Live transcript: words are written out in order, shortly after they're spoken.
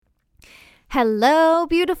Hello,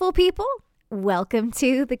 beautiful people. Welcome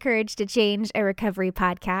to the Courage to Change a Recovery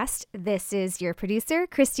podcast. This is your producer,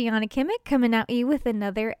 Christiana Kimmick, coming at you with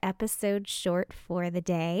another episode short for the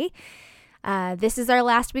day. This is our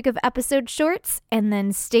last week of episode shorts, and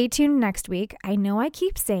then stay tuned next week. I know I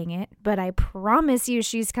keep saying it, but I promise you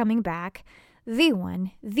she's coming back. The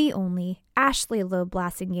one, the only, Ashley Loeb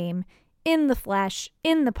Blassingame, in the flesh,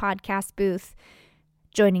 in the podcast booth,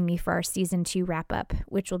 joining me for our season 2 wrap-up,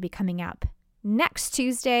 which will be coming up next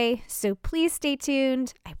Tuesday, so please stay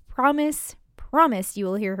tuned. I promise you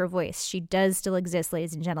will hear her voice. She does still exist,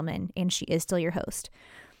 ladies and gentlemen, and she is still your host.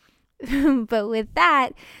 But with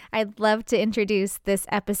that, I'd love to introduce this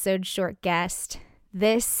episode short guest.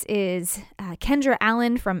 This is Kendra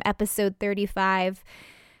Allen from episode 35.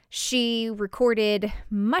 She recorded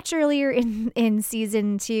much earlier in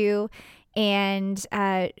season 2, and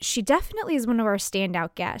she definitely is one of our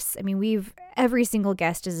standout guests. I mean, every single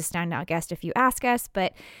guest is a standout guest if you ask us,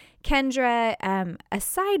 but Kendra,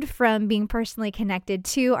 aside from being personally connected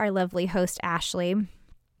to our lovely host, Ashley,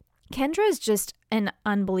 Kendra is just an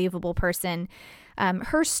unbelievable person.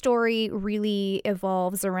 Her story really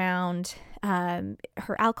evolves around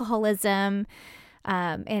her alcoholism,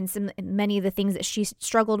 and many of the things that she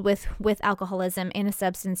struggled with alcoholism and a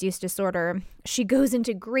substance use disorder. She goes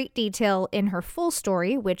into great detail in her full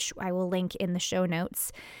story, which I will link in the show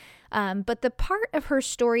notes. But the part of her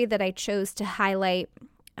story that I chose to highlight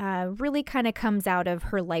really kind of comes out of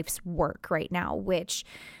her life's work right now, which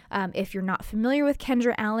if you're not familiar with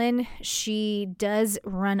Kendra Allen, she does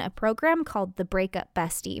run a program called the Breakup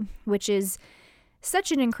Bestie, which is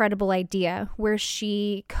such an incredible idea where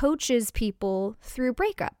she coaches people through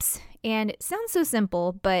breakups. And it sounds so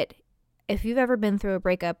simple, but if you've ever been through a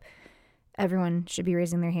breakup, everyone should be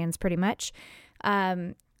raising their hands pretty much.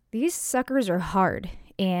 These suckers are hard.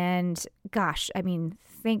 And gosh, I mean,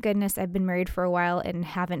 thank goodness I've been married for a while and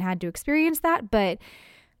haven't had to experience that. But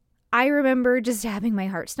I remember just having my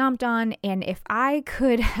heart stomped on. And if I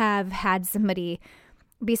could have had somebody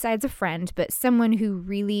besides a friend, but someone who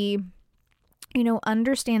really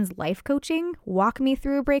understands life coaching, walk me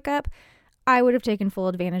through a breakup, I would have taken full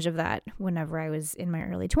advantage of that whenever I was in my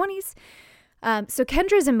early 20s. So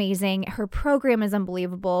Kendra is amazing. Her program is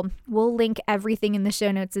unbelievable. We'll link everything in the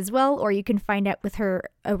show notes as well, or you can find out with her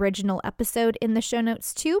original episode in the show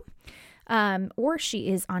notes too. Or she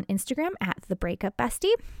is on Instagram at The Breakup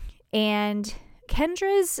Bestie. And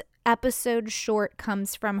Kendra's episode short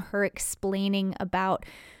comes from her explaining about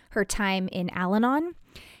her time in Al-Anon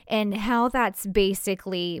and how that's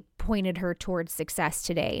basically pointed her towards success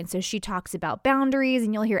today. And so she talks about boundaries,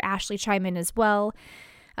 and you'll hear Ashley chime in as well.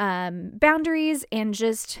 Boundaries and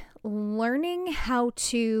just learning how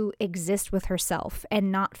to exist with herself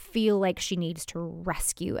and not feel like she needs to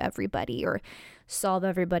rescue everybody or solve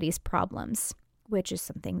everybody's problems, which is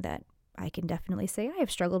something that I can definitely say I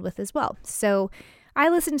have struggled with as well. So I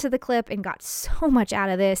listened to the clip and got so much out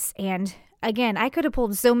of this, and again, I could have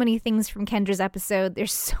pulled so many things from Kendra's episode.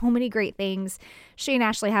 There's so many great things. She and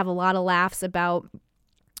Ashley have a lot of laughs about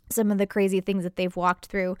some of the crazy things that they've walked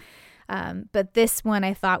through. But this one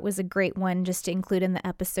I thought was a great one just to include in the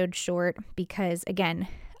episode short because, again,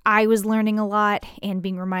 I was learning a lot and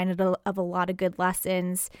being reminded of a lot of good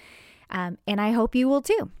lessons. And I hope you will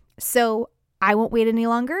too. So I won't wait any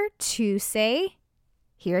longer to say,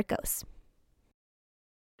 here it goes.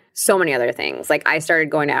 So many other things. Like I started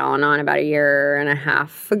going to Al-Anon about 1.5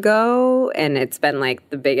 years ago, and it's been like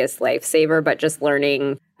the biggest lifesaver, but just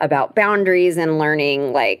learning about boundaries and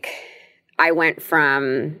learning, like I went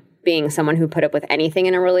from being someone who put up with anything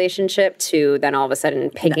in a relationship to then all of a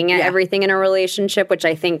sudden picking at everything in a relationship, which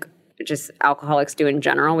I think just alcoholics do in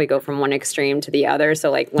general. We go from one extreme to the other.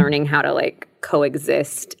 So like learning how to like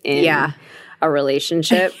coexist in a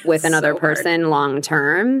relationship with another person long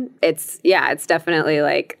term. It's definitely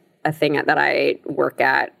like a thing that I work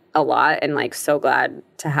at a lot, and like so glad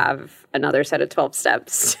to have another set of 12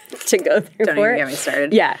 steps to go through. Don't even get me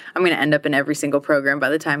started. Yeah. I'm going to end up in every single program by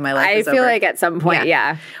the time my life is over. I feel like at some point,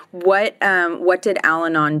 What did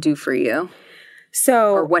Al-Anon do for you?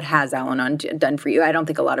 Or what has Al-Anon done for you? I don't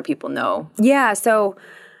think a lot of people know. Yeah, so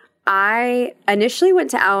I initially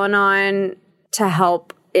went to Al-Anon to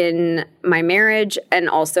help in my marriage and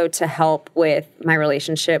also to help with my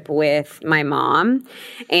relationship with my mom.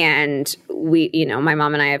 And we, my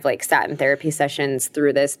mom and I have like sat in therapy sessions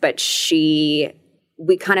through this, but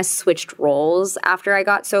we kind of switched roles after I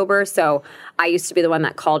got sober. So I used to be the one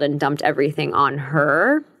that called and dumped everything on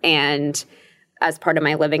her. And as part of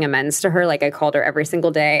my living amends to her. Like I called her every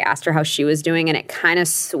single day, asked her how she was doing, and it kind of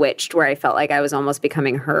switched where I felt like I was almost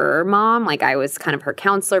becoming her mom. Like I was kind of her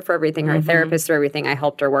counselor for everything, her therapist for everything. I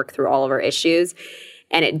helped her work through all of her issues.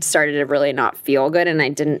 And it started to really not feel good, and I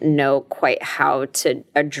didn't know quite how to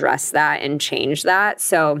address that and change that.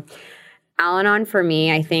 So Al-Anon for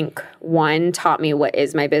me, I think, one, taught me what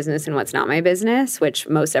is my business and what's not my business, which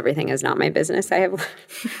most everything is not my business, I have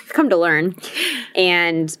come to learn.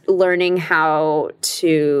 And learning how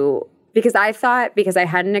to, because I thought, because I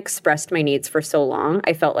hadn't expressed my needs for so long,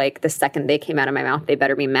 I felt like the second they came out of my mouth, they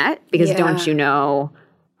better be met. Because don't you know,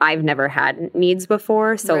 I've never had needs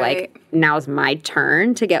before. So like now's my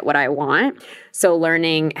turn to get what I want. So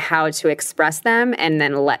learning how to express them and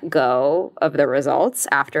then let go of the results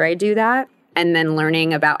after I do that. And then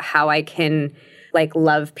learning about how I can like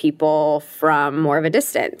love people from more of a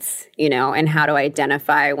distance, you know, and how to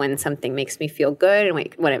identify when something makes me feel good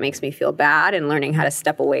and when it makes me feel bad, and learning how to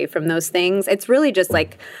step away from those things. It's really just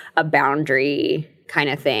like a boundary kind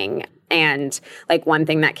of thing. And like one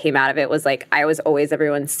thing that came out of it was like I was always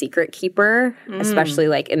everyone's secret keeper, especially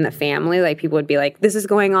like in the family. Like people would be like, this is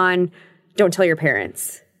going on, don't tell your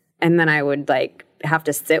parents. And then I would like have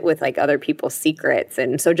to sit with like other people's secrets.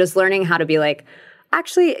 And so just learning how to be like,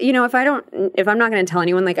 actually, you know, if I'm not going to tell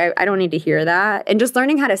anyone, like I don't need to hear that. And just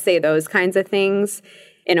learning how to say those kinds of things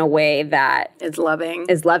in a way that is loving.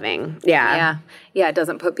 Yeah. Yeah. It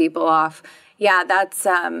doesn't put people off. Yeah. That's,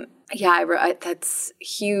 that's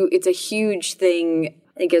huge. It's a huge thing.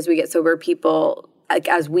 I think as we get sober, people, like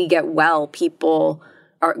as we get well, people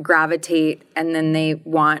gravitate and then they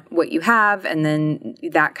want what you have. And then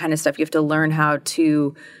that kind of stuff, you have to learn how to,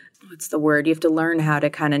 you have to learn how to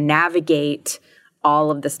kind of navigate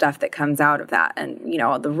all of the stuff that comes out of that. And, you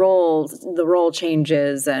know, the role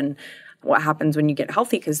changes and what happens when you get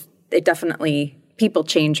healthy, because it definitely, people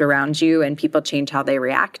change around you and people change how they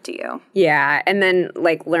react to you. Yeah. And then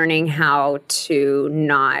like learning how to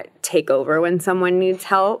not take over when someone needs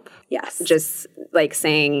help. Yes. Just like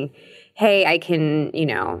saying, hey, you can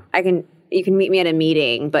meet me at a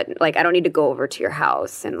meeting, but like I don't need to go over to your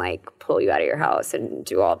house and like pull you out of your house and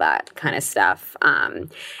do all that kind of stuff.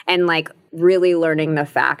 And like really learning the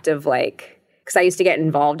fact of like, because I used to get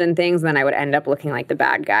involved in things and then I would end up looking like the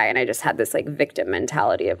bad guy, and I just had this like victim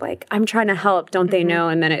mentality of like, I'm trying to help, don't they know?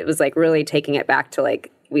 And then it was like really taking it back to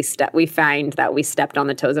like we find that we stepped on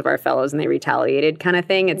the toes of our fellows and they retaliated kind of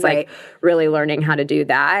thing. It's like really learning how to do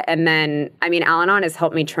that. And then, I mean, Al-Anon has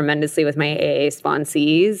helped me tremendously with my AA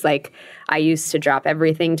sponsees. Like I used to drop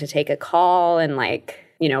everything to take a call and like,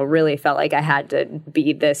 you know, really felt like I had to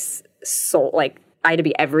be this soul, like I had to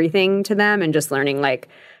be everything to them, and just learning like,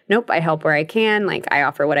 nope, I help where I can. Like I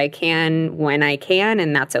offer what I can when I can,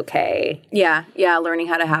 and that's okay. Yeah. Yeah. Learning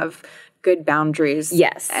how to have good boundaries.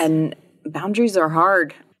 Yes. And boundaries are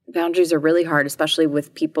hard. Boundaries are really hard, especially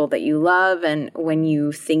with people that you love. And when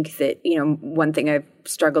you think that, you know, one thing I've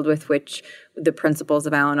struggled with, which the principles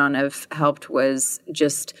of Al-Anon have helped, was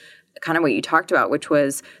just kind of what you talked about, which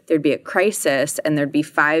was there'd be a crisis and there'd be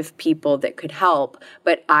 5 people that could help,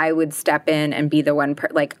 but I would step in and be the one,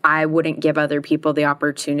 like I wouldn't give other people the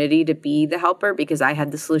opportunity to be the helper because I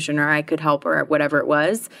had the solution or I could help or whatever it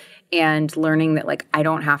was. And learning that like I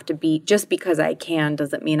don't have to be, just because I can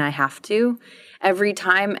doesn't mean I have to every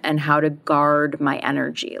time, and how to guard my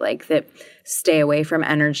energy, like that stay away from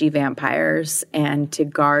energy vampires and to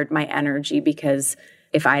guard my energy, because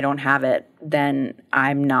if I don't have it, then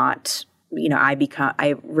I'm not, you know,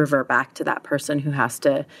 I revert back to that person who has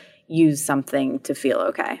to use something to feel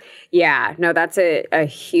okay. Yeah, no, that's a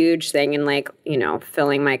huge thing. And like, you know,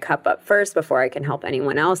 filling my cup up first before I can help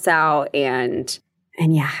anyone else out. And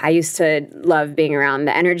yeah, I used to love being around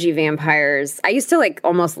the energy vampires. I used to like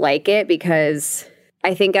almost like it because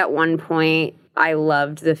I think at one point I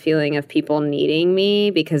loved the feeling of people needing me,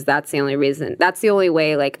 because that's the only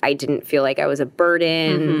way like I didn't feel like I was a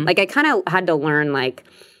burden. Like I kind of had to learn like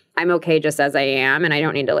I'm okay just as I am, and I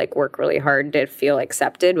don't need to like work really hard to feel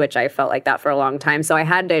accepted, which I felt like that for a long time. So I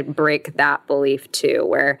had to break that belief too,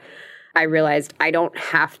 where I realized I don't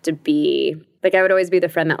have to be like, I would always be the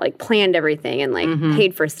friend that like planned everything and like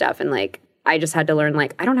paid for stuff, and like I just had to learn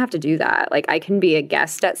like I don't have to do that. Like I can be a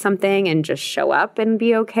guest at something and just show up and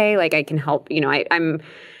be okay. Like I can help, you know,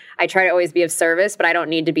 I try to always be of service, but I don't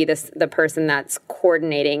need to be the person that's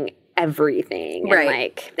coordinating everything. Right. And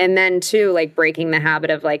like, and then too, like breaking the habit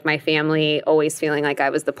of like my family always feeling like I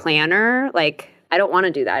was the planner. Like I don't want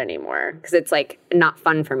to do that anymore, because it's like not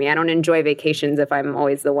fun for me. I don't enjoy vacations if I'm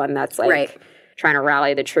always the one that's like trying to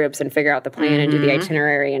rally the troops and figure out the plan and do the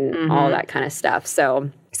itinerary and all that kind of stuff. So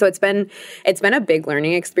So it's been a big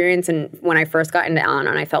learning experience. And when I first got into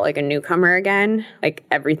Al-Anon, I felt like a newcomer again. Like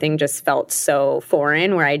everything just felt so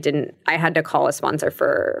foreign, where I had to call a sponsor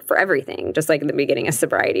for everything, just like in the beginning of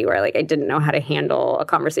sobriety, where like I didn't know how to handle a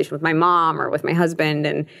conversation with my mom or with my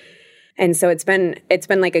husband. And so it's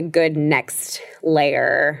been like a good next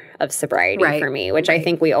layer of sobriety for me, which I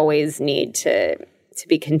think we always need to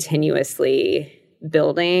be continuously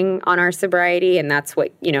building on our sobriety. And that's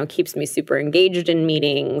what, keeps me super engaged in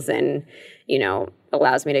meetings and,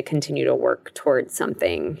 allows me to continue to work towards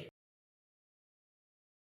something.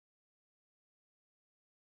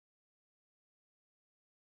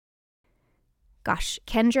 Gosh,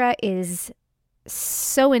 Kendra is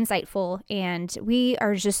so insightful, and we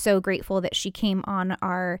are just so grateful that she came on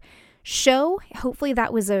our show. Hopefully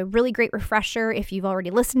that was a really great refresher. If you've already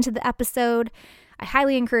listened to the episode, I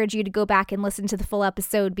highly encourage you to go back and listen to the full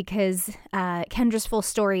episode, because Kendra's full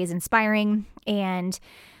story is inspiring. And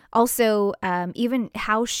also even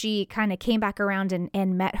how she kind of came back around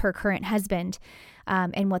and met her current husband,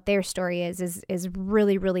 and what their story is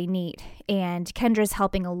really, really neat. And Kendra's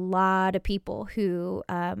helping a lot of people who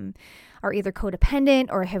are either codependent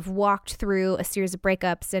or have walked through a series of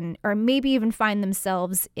breakups or maybe even find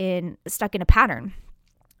themselves stuck in a pattern.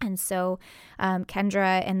 And so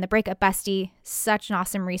Kendra and the Breakup Bestie, such an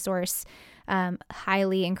awesome resource.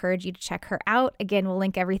 Highly encourage you to check her out. Again, we'll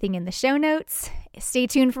link everything in the show notes. Stay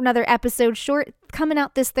tuned for another episode short coming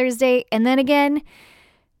out this Thursday. And then again,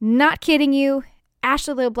 not kidding you,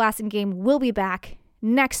 Ashley Leo Blassingame will be back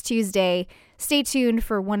next Tuesday. Stay tuned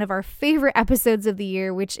for one of our favorite episodes of the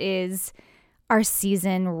year, which is our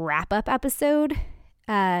season wrap-up episode.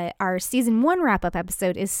 Our season 1 wrap-up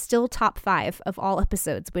episode is still top 5 of all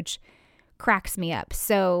episodes, which cracks me up.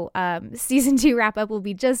 So season 2 wrap-up will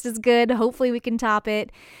be just as good. Hopefully we can top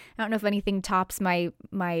it. I don't know if anything tops my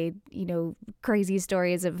crazy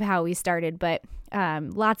stories of how we started, but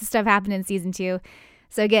lots of stuff happened in season 2.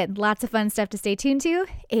 So again, lots of fun stuff to stay tuned to.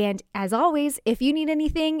 And as always, if you need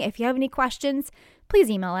anything, if you have any questions, please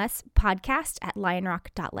email us,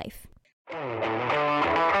 podcast@lionrock.life.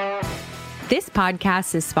 This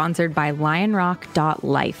podcast is sponsored by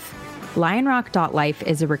lionrock.life. Lionrock.life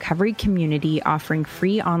is a recovery community offering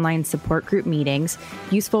free online support group meetings,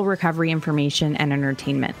 useful recovery information, and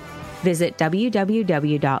entertainment. Visit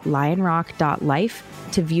www.lionrock.life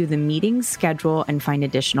to view the meetings schedule and find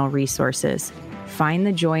additional resources. Find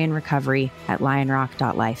the joy in recovery at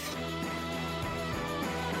lionrock.life.